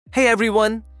Hey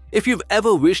everyone! If you've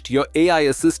ever wished your AI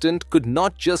assistant could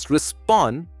not just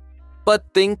respond, but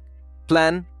think,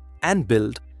 plan, and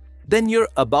build, then you're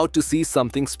about to see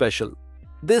something special.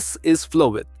 This is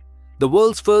Flowith, the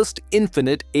world's first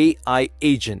infinite AI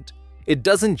agent. It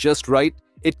doesn't just write,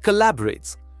 it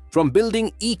collaborates. From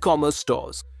building e-commerce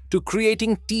stores, to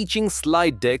creating teaching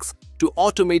slide decks, to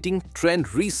automating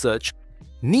trend research,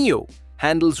 Neo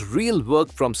handles real work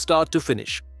from start to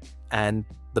finish. And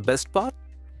the best part?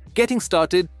 Getting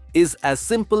started is as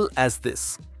simple as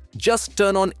this. Just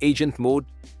turn on agent mode,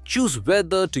 choose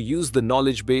whether to use the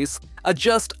knowledge base,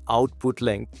 adjust output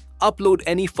length, upload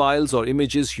any files or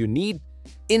images you need,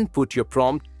 input your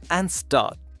prompt, and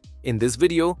start. In this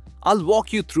video, I'll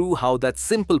walk you through how that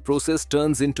simple process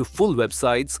turns into full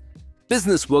websites,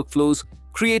 business workflows,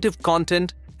 creative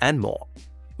content, and more.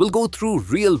 We'll go through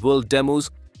real-world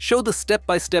demos, show the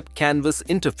step-by-step Canvas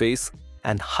interface,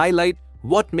 and highlight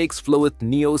what makes Flowith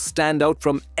Neo stand out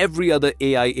from every other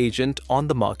AI agent on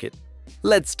the market.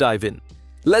 Let's dive in.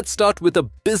 Let's start with a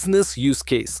business use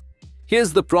case.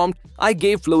 Here's the prompt I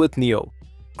gave Flowith Neo.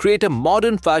 Create a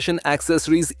modern fashion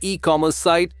accessories e-commerce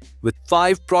site with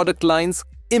 5 product lines,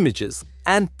 images,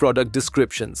 and product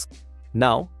descriptions.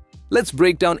 Now, let's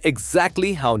break down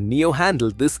exactly how Neo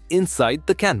handled this inside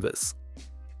the canvas.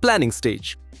 Planning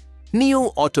stage.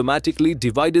 Neo automatically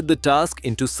divided the task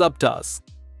into subtasks.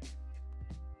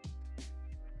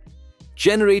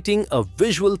 Generating a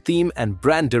visual theme and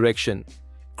brand direction,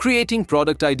 creating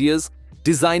product ideas,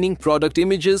 designing product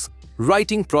images,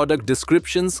 writing product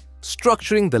descriptions,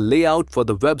 structuring the layout for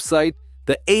the website.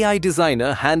 The AI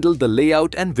designer handled the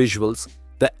layout and visuals.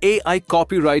 The AI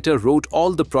copywriter wrote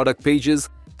all the product pages.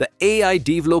 The AI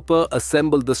developer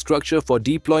assembled the structure for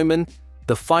deployment.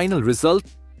 The final result?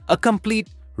 A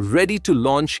complete,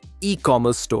 ready-to-launch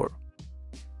e-commerce store.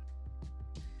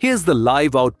 Here's the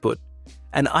live output.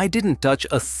 And I didn't touch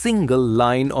a single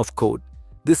line of code.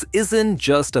 This isn't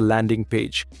just a landing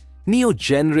page. Neo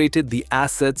generated the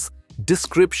assets,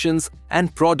 descriptions,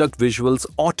 and product visuals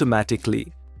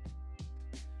automatically.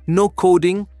 No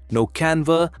coding, no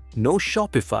Canva, no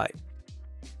Shopify.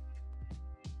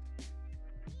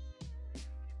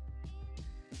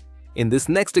 In this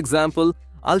next example,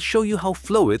 I'll show you how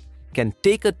Flowith can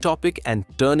take a topic and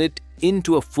turn it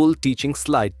into a full teaching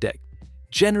slide deck.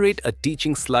 Generate a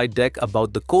teaching slide deck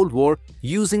about the Cold War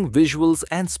using visuals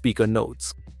and speaker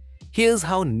notes. Here's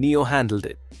how Neo handled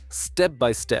it, step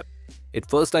by step. It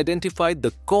first identified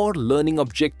the core learning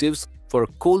objectives for a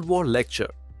Cold War lecture.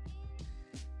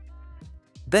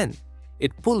 Then,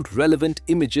 it pulled relevant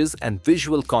images and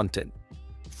visual content.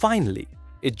 Finally,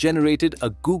 it generated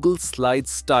a Google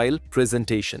Slides-style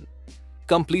presentation,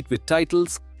 complete with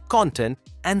titles, content,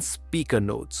 and speaker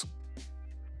notes.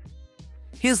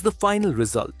 Here's the final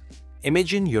result.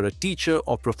 Imagine you're a teacher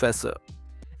or professor,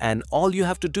 and all you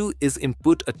have to do is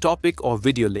input a topic or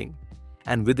video link,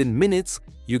 and within minutes,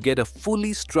 you get a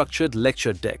fully structured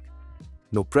lecture deck.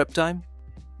 No prep time,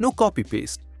 no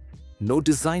copy-paste, no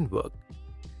design work.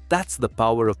 That's the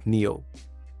power of Neo.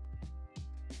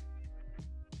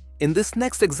 In this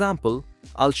next example,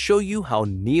 I'll show you how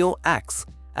Neo acts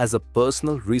as a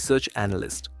personal research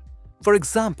analyst. For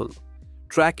example,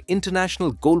 track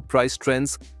international gold price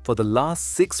trends for the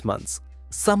last 6 months,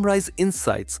 summarize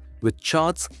insights with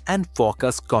charts and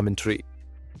forecast commentary.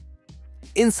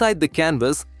 Inside the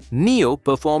canvas, Neo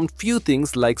performed few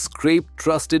things like scraped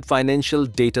trusted financial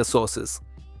data sources,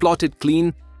 plotted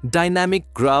clean, dynamic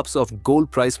graphs of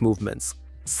gold price movements,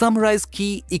 summarized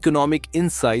key economic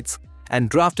insights, and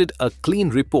drafted a clean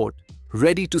report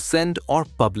ready to send or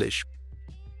publish.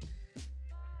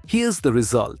 Here's the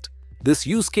result. This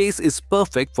use case is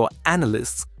perfect for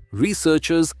analysts,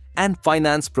 researchers, and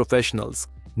finance professionals.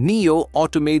 Neo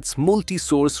automates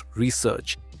multi-source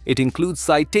research. It includes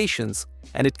citations,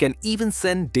 and it can even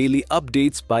send daily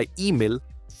updates by email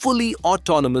fully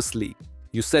autonomously.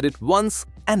 You set it once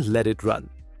and let it run.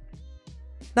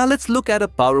 Now let's look at a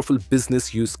powerful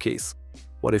business use case.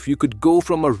 What if you could go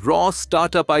from a raw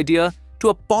startup idea to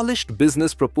a polished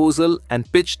business proposal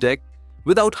and pitch deck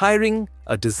without hiring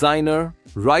a designer,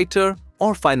 writer,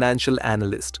 or financial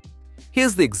analyst?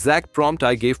 Here's the exact prompt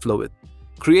I gave Flowith.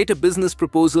 Create a business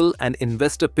proposal and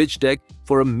investor pitch deck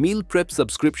for a meal prep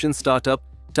subscription startup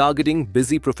targeting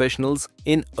busy professionals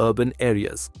in urban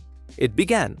areas. It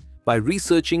began by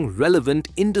researching relevant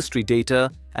industry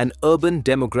data and urban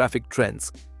demographic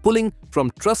trends, pulling from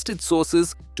trusted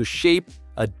sources to shape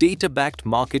a data-backed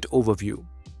market overview.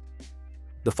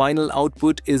 The final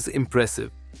output is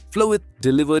impressive. Flowith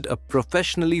delivered a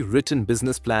professionally written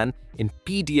business plan in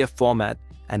PDF format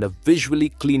and a visually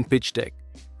clean pitch deck,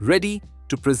 ready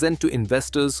to present to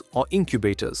investors or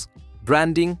incubators.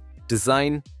 Branding,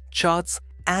 design, charts,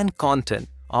 and content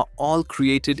are all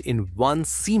created in one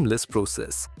seamless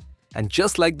process. And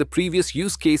just like the previous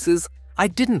use cases, I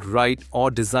didn't write or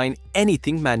design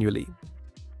anything manually.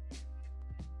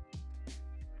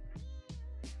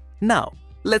 Now,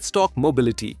 let's talk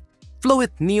mobility.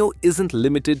 Flowith Neo isn't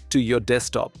limited to your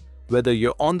desktop. Whether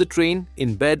you're on the train,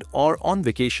 in bed, or on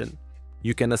vacation,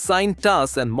 you can assign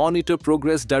tasks and monitor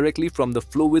progress directly from the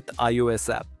Flowith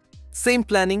iOS app. Same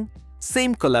planning,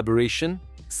 same collaboration,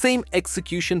 same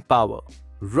execution power,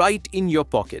 right in your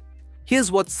pocket.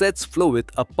 Here's what sets Flowith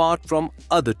apart from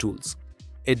other tools.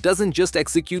 It doesn't just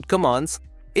execute commands,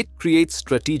 it creates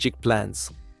strategic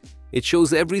plans. It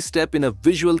shows every step in a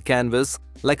visual canvas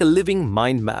like a living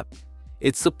mind map.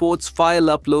 It supports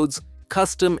file uploads,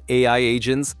 custom AI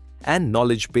agents, and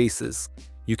knowledge bases.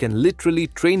 You can literally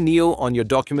train Neo on your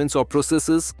documents or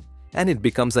processes, and it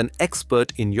becomes an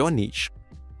expert in your niche.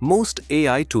 Most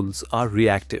AI tools are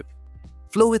reactive.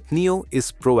 Flowith Neo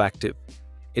is proactive.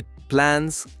 It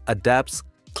plans, adapts,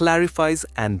 clarifies,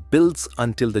 and builds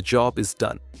until the job is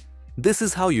done. This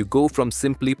is how you go from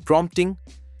simply prompting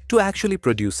to actually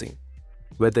producing.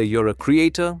 Whether you're a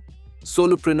creator,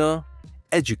 solopreneur,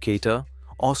 educator,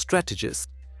 or strategist,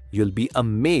 you'll be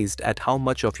amazed at how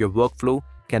much of your workflow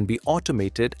can be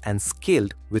automated and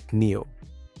scaled with Neo.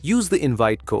 Use the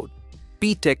invite code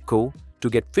BTechCo to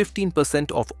get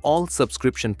 15% off all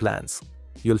subscription plans.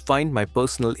 You'll find my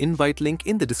personal invite link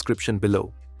in the description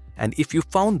below. And if you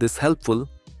found this helpful,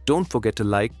 don't forget to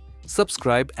like,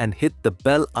 subscribe, and hit the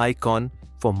bell icon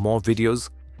for more videos